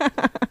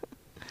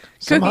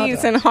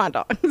 Cookies and hot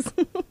dogs.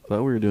 Thought we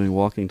were doing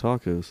walking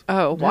tacos.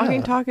 Oh,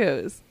 walking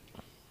tacos.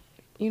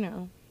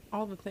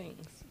 All the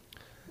things.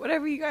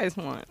 Whatever you guys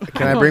want.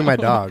 Can I bring my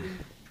dog?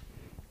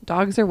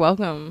 Dogs are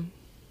welcome.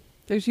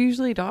 There's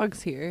usually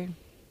dogs here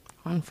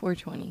on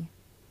 420.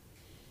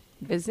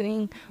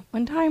 Visiting.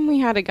 One time we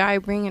had a guy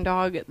bring a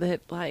dog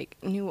that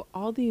knew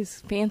all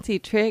these fancy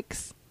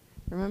tricks.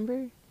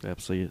 Remember?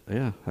 Absolutely.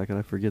 Yeah. How could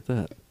I forget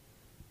that?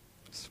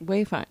 It's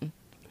way fun.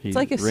 It's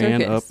like a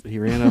circus. He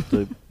ran up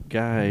the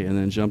guy and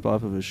then jumped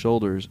off of his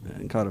shoulders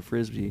and caught a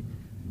frisbee,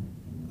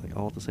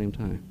 all at the same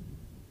time.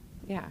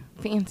 Yeah.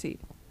 Fancy.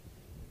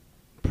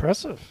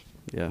 Impressive.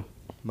 Yeah.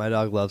 My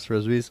dog loves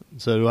frisbees.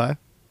 So do I. Are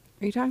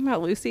you talking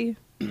about Lucy?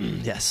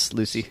 Yes,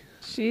 Lucy.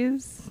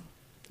 She's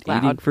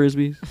eating loud.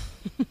 frisbees.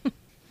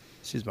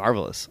 She's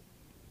marvelous.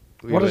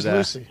 What is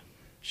Lucy?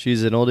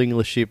 She's an old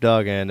English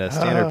sheepdog and a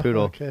standard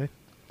poodle. Okay.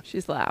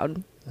 She's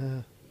loud.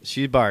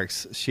 She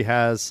barks. She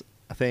has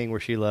a thing where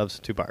she loves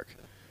to bark,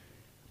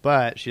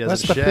 but she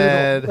doesn't That's the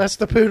shed. Poodle. That's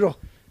the poodle.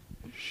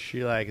 She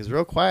is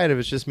real quiet if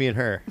it's just me and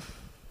her.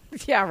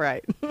 Yeah,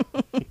 right.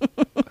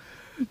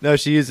 No,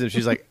 she uses them.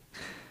 She's like,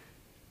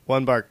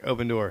 one bark,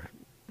 open door.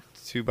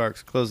 2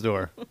 barks, closed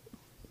door.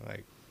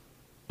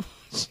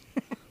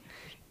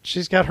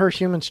 She's got her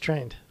humans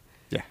trained.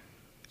 Yeah,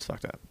 it's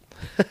fucked up.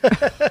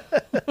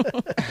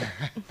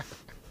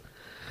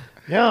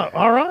 Yeah.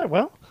 All right.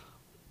 Well,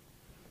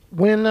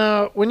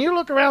 when you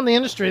look around the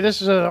industry,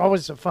 this is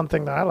always a fun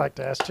thing that I like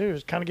to ask too.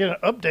 Is kind of get an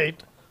update.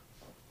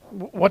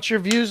 What's your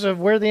views of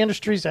where the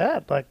industry's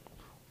at?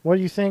 What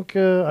do you think?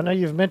 I know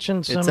you've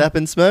mentioned some. It's up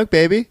in smoke,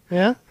 baby.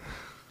 Yeah.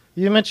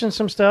 You mentioned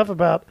some stuff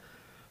about,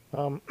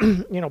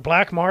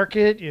 black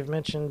market. You've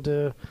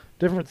mentioned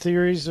different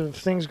theories of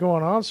things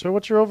going on. So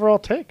what's your overall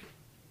take?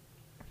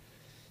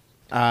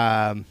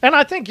 And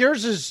I think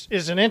yours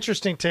is an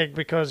interesting take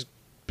because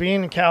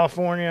being in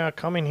California,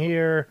 coming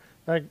here,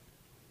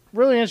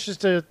 really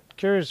interested,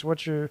 curious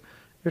what your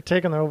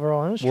take on the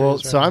overall industry is. Well,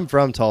 right so now. I'm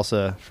from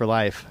Tulsa for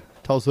life.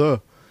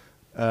 Tulsa.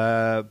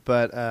 But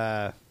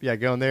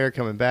going there,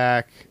 coming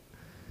back.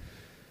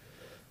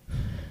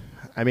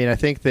 I mean, I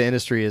think the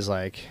industry is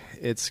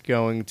it's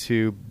going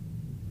to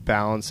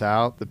balance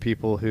out the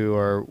people who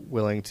are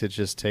willing to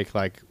just take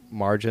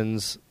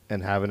margins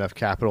and have enough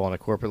capital on a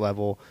corporate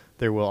level.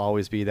 There will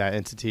always be that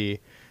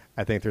entity.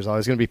 I think there's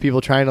always going to be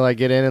people trying to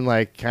get in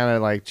and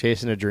kind of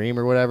chasing a dream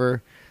or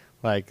whatever.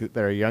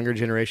 There are younger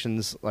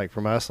generations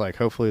from us.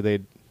 Hopefully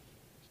they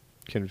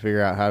can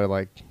figure out how to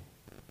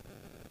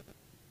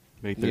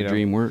make their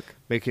dream work.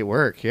 Make it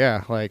work.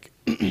 Yeah.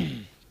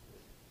 It's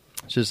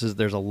just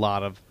there's a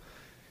lot of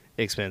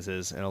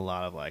expenses and a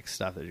lot of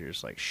stuff that you're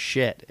just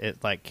shit.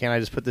 Can I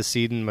just put the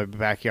seed in my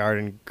backyard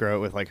and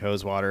grow it with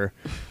hose water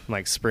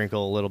and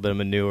sprinkle a little bit of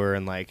manure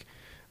and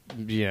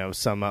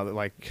some other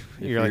land.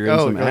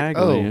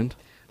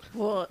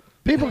 Well,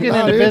 people get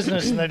into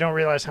business and they don't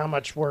realize how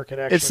much work it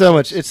actually it's so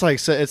is. much.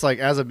 It's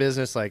as a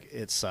business,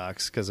 it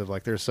sucks because of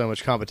there's so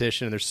much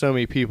competition and there's so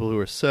many people who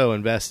are so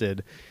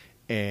invested,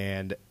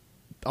 and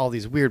all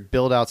these weird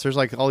build outs. There's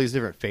like all these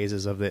different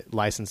phases of the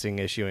licensing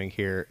issuing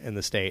here in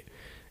the state.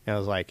 And I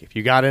was like, if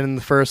you got in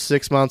the first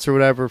 6 months or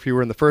whatever, if you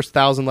were in the first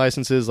 1,000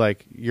 licenses,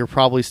 like you're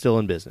probably still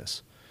in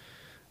business.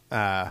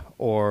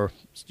 Or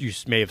you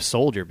may have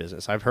sold your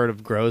business. I've heard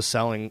of grows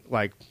selling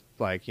like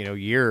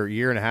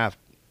year and a half,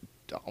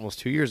 almost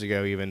 2 years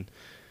ago even.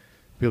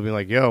 People being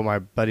like, yo, my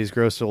buddy's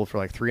grow sold for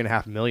like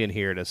 $3.5 million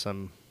here to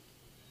some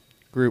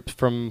group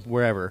from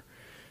wherever.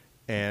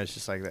 And it's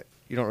just like that.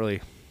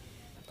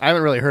 I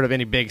haven't really heard of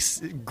any big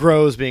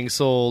grows being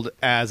sold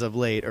as of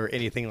late or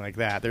anything like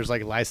that. There's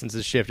like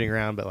licenses shifting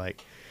around, but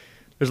like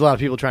there's a lot of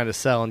people trying to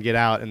sell and get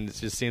out, and it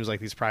just seems like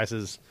these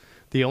prices,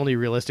 the only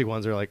realistic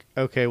ones are like,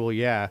 okay, well,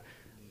 yeah,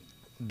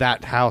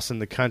 that house in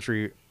the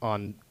country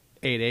on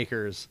 8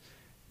 acres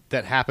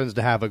that happens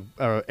to have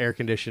a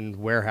air-conditioned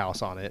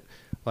warehouse on it,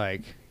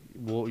 like,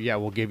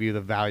 we'll give you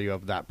the value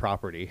of that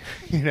property.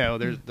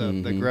 There's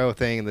the grow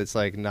thing that's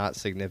like not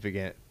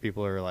significant.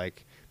 People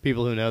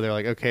who know, they're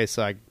like, okay,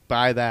 so I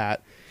buy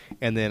that,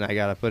 and then I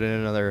got to put in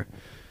another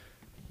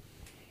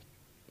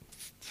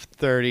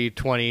 $20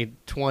 to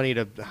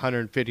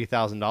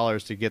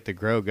 $150,000 to get the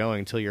grow going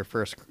until your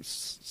first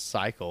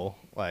cycle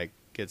like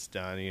gets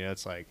done.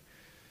 It's like,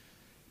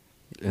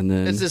 and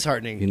then it's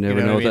disheartening. You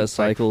never know what that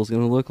cycle is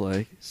going to look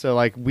like. So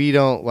like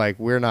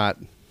we're not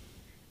a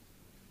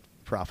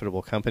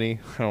profitable company.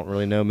 I don't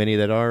really know many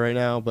that are right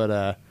now,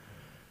 but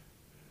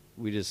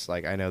we just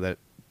like, I know that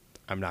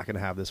I'm not going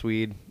to have this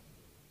weed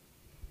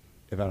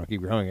if I don't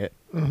keep growing it.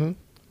 Mm-hmm.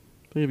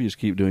 But if you just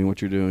keep doing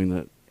what you're doing,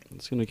 that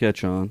it's going to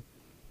catch on.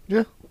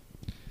 Yeah.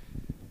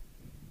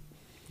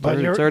 But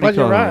you're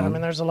right. I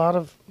mean, there's a lot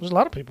of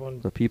people.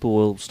 The people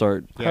will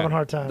start having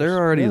hard times. They're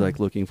already like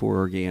looking for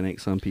organic.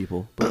 Some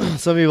people, but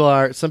some people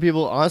are. Some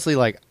people, honestly,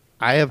 like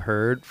I have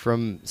heard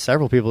from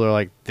several people that are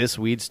like, "This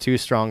weed's too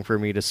strong for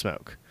me to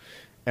smoke,"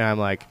 and I'm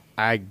like,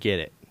 I get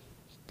it.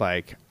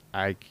 Like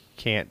I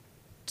can't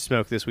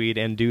smoke this weed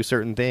and do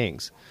certain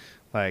things.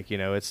 Like,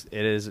 it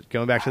is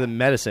going back to the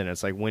medicine.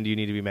 It's like, when do you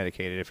need to be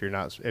medicated? If you're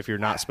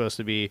not supposed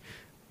to be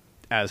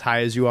as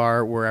high as you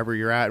are wherever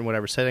you're at and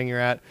whatever setting you're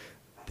at,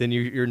 then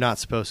you're not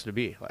supposed to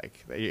be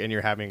like, and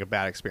you're having a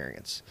bad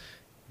experience,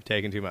 you're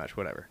taking too much,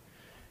 whatever.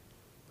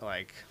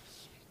 Like,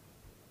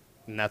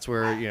 and that's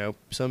where,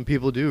 some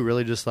people do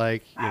really just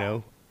like,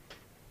 a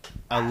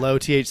low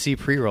THC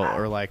pre-roll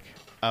or like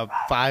a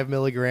 5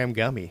 milligram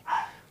gummy.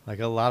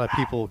 Like a lot of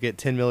people get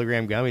 10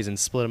 milligram gummies and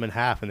split them in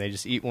half, and they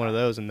just eat one of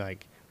those and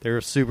like, they're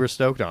super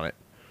stoked on it.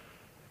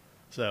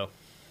 So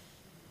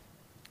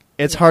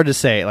it's hard to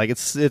say. Like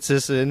it's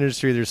just an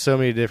industry. There's so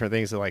many different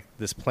things that like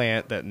this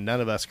plant that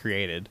none of us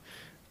created,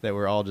 that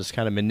we're all just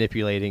kind of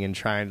manipulating and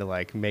trying to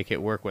like make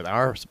it work with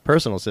our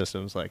personal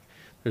systems. Like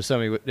there's so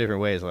many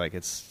different ways. Like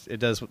it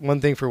does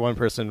one thing for one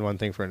person, one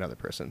thing for another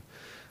person.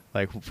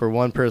 Like for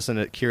one person,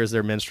 it cures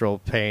their menstrual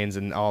pains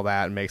and all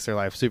that and makes their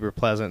life super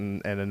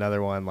pleasant. And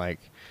another one, like,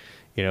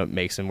 it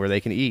makes them where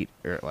they can eat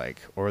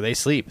or they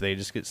sleep. They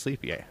just get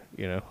sleepy,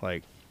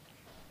 like,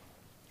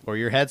 or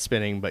your head's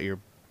spinning, but your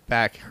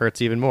back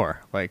hurts even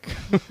more. Like,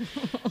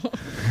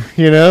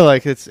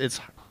 like it's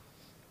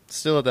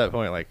still at that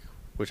point, like,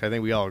 which I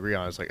think we all agree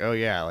on. It's like, oh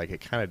yeah, like it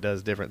kind of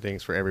does different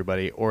things for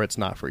everybody, or it's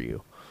not for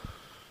you.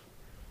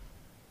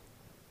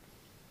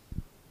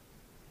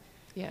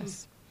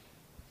 Yes.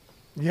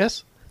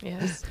 Yes.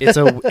 Yes.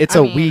 It's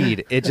a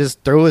weed. It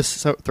just throw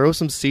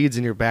some seeds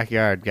in your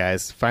backyard,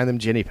 guys. Find them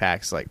Jenny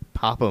packs, like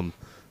pop them,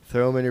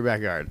 throw them in your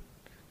backyard.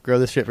 Grow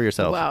this shit for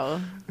yourself.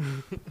 Well,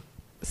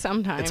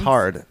 sometimes it's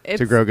hard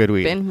to grow good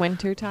weed. It's been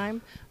winter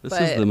time. This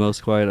is the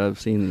most quiet I've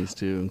seen these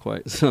two in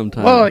quite some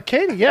time. Well,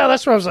 Katy, yeah,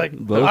 that's what I was like.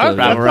 I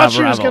thought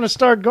she was going to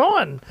start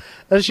going.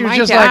 And she was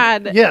just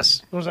like,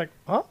 yes. I was like,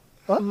 huh?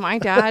 What? My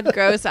dad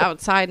grows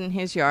outside in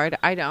his yard.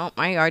 I don't.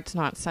 My yard's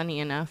not sunny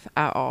enough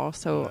at all,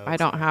 so I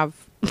don't have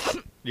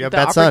you have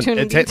bad sun.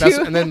 And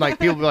then like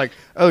people be like,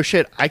 oh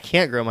shit, I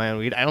can't grow my own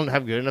weed. I don't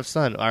have good enough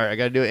sun. All right, I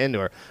got to do it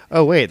indoor.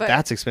 Oh wait,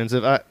 that's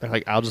expensive.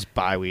 Like I'll just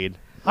buy weed.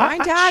 My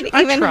dad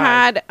even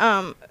had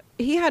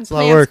he had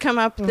plants come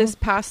up this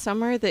past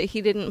summer that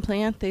he didn't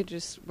plant. They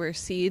just were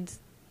seeds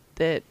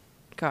that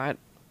got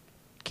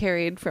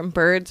carried from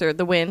birds or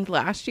the wind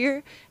last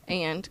year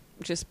and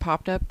just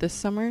popped up this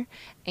summer.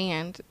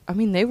 And I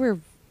mean, they were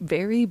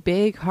very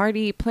big,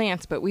 hardy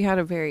plants, but we had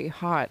a very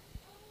hot,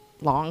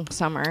 long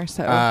summer.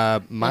 So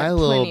my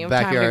little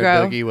backyard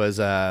boogie was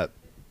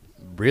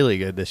really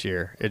good this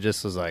year. It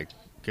just was like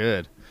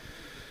good.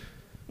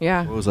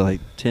 Yeah. What was it,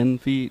 like 10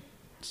 feet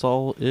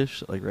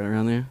tall-ish, like right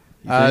around there?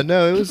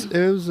 No, it was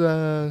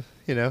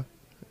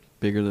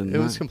bigger than it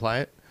was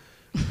compliant.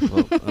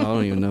 Well, I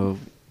don't even know.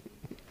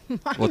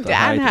 What the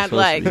dad had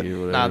like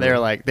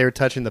they were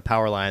touching the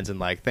power lines, and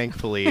like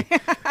thankfully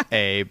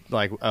a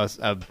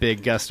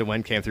big gust of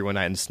wind came through one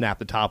night and snapped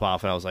the top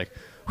off, and I was like,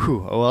 whew,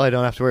 well, I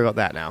don't have to worry about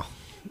that now.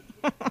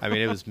 I mean,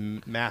 it was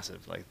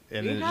massive, like,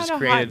 and it just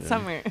created hot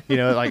summer.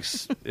 Like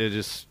it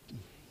just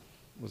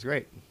was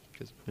great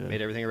because it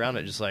made everything around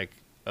it just like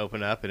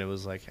open up, and it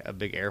was like a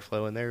big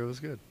airflow in there. It was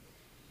good.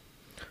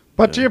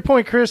 But to your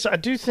point, Chris, I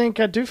do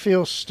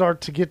feel start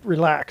to get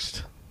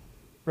relaxed.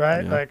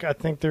 right? Yeah. Like I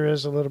think there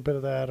is a little bit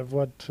of that of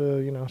what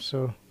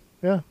So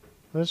yeah,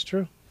 that's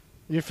true.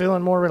 You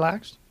feeling more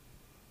relaxed?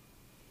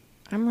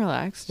 I'm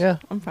relaxed. Yeah.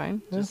 I'm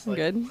fine. Yeah. Just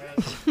good.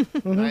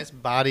 Nice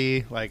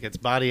body, like it's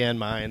body and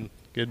mind,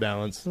 good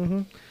balance.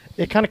 Mm-hmm.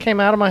 It kind of came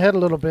out of my head a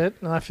little bit,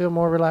 and I feel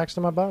more relaxed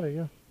in my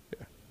body.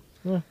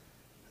 Yeah.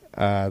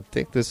 I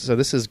think this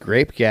is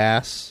grape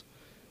gas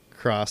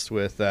crossed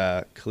with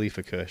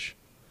Khalifa Kush.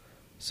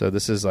 So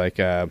this is like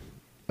a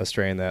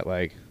strain that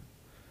like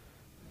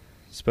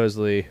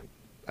supposedly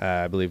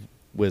I believe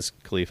Wiz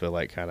Khalifa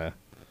like kind of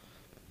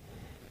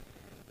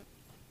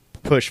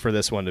pushed for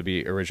this one to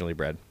be originally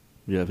bred.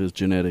 Yeah, his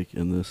genetic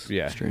in this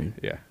Yeah, strain.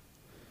 yeah.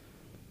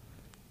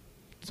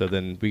 So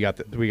then we got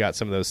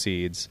some of those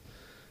seeds,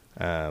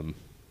 and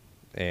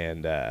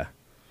pheno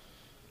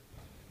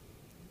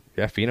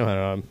hunted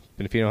on them.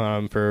 Been pheno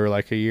hunting them for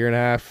like a year and a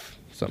half,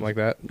 something like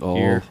that.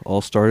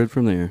 All started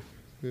from there.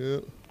 Yeah,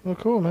 Well,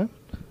 cool, man.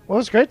 Well,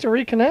 it's great to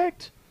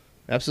reconnect.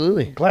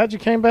 absolutely. Glad you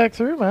came back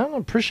through, man. I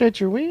appreciate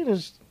your weed.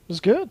 Is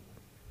good.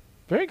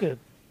 Very good.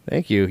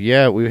 Thank you.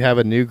 Yeah, we have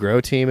a new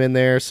grow team in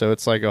there, so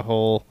it's like a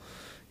whole.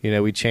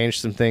 We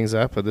changed some things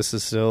up, but this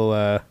is still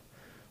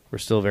we're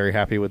still very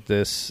happy with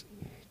this,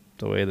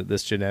 the way that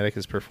this genetic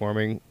is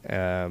performing.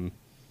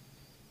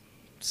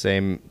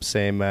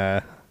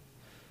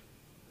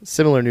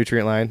 Similar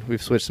nutrient line.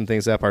 We've switched some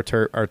things up. Our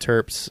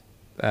terps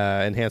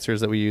enhancers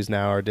that we use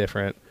now are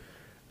different.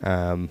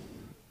 So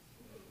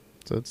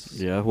it's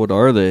What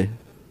are they?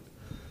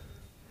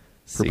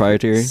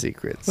 Proprietary?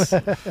 secrets.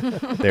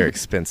 They're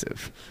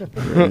expensive.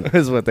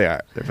 Is what they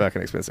are. They're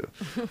fucking expensive.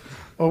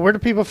 Well, where do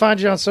people find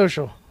you on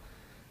social?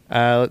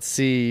 Let's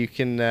see. You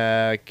can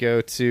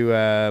go to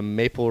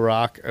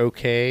Maplerock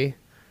OK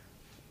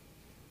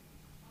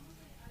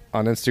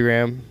on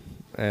Instagram,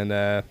 and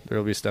there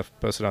will be stuff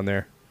posted on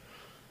there.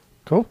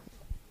 Cool.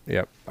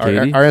 Yep.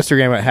 Katy? Our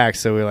Instagram got hacked,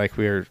 so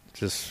we're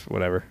just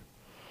whatever.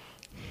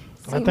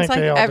 I Seems think like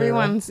they all do that.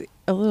 everyone's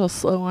a little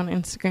slow on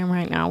Instagram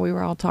right now. We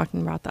were all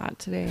talking about that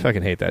today. I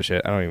fucking hate that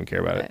shit. I don't even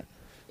care about it.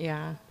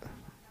 Yeah.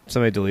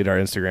 Somebody deleted our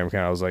Instagram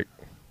account. I was like,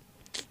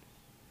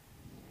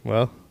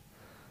 well,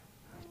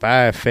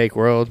 bye, fake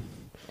world.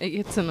 It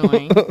gets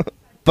annoying.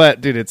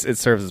 But dude, it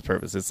serves its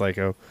purpose. It's like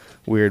a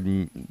weird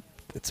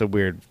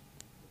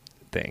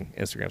thing.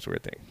 Instagram's a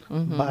weird thing.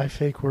 Mm-hmm. Bye,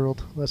 fake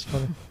world. That's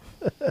funny.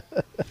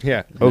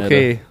 Yeah.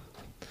 Okay.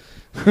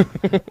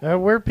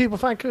 Where do people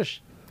find Kush?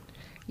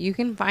 You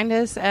can find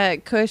us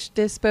at Kush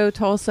Dispo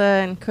Tulsa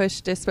and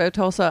Kush Dispo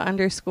Tulsa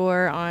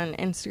 _ on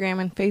Instagram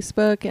and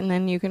Facebook. And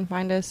then you can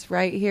find us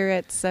right here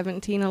at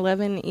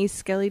 1711 East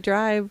Skelly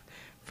Drive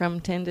from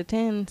 10 to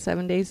 10,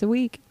 7 days a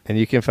week. And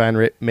you can find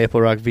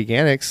Maplerock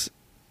Veganics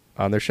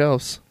on their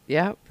shelves.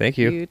 Yep. Thank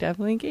you. You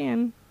definitely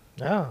can.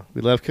 Oh.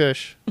 We love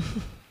Kush.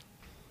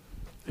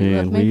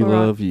 And we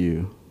love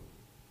you.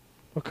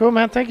 Well, cool,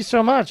 man. Thank you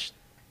so much.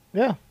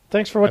 Yeah.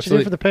 Thanks for what Absolutely.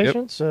 you do for the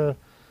patients.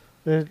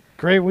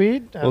 Great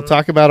weed. We'll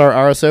talk about our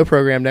RSO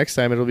program next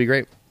time. It'll be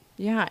great.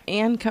 Yeah,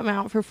 and come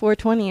out for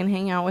 420 and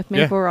hang out with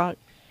Maple Rock.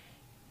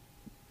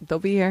 They'll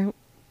be here.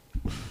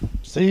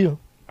 See you.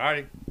 All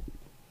right.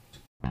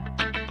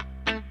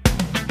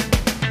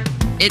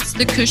 It's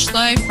the Kush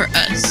Life for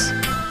us.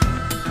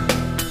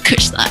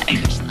 Kush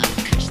Life.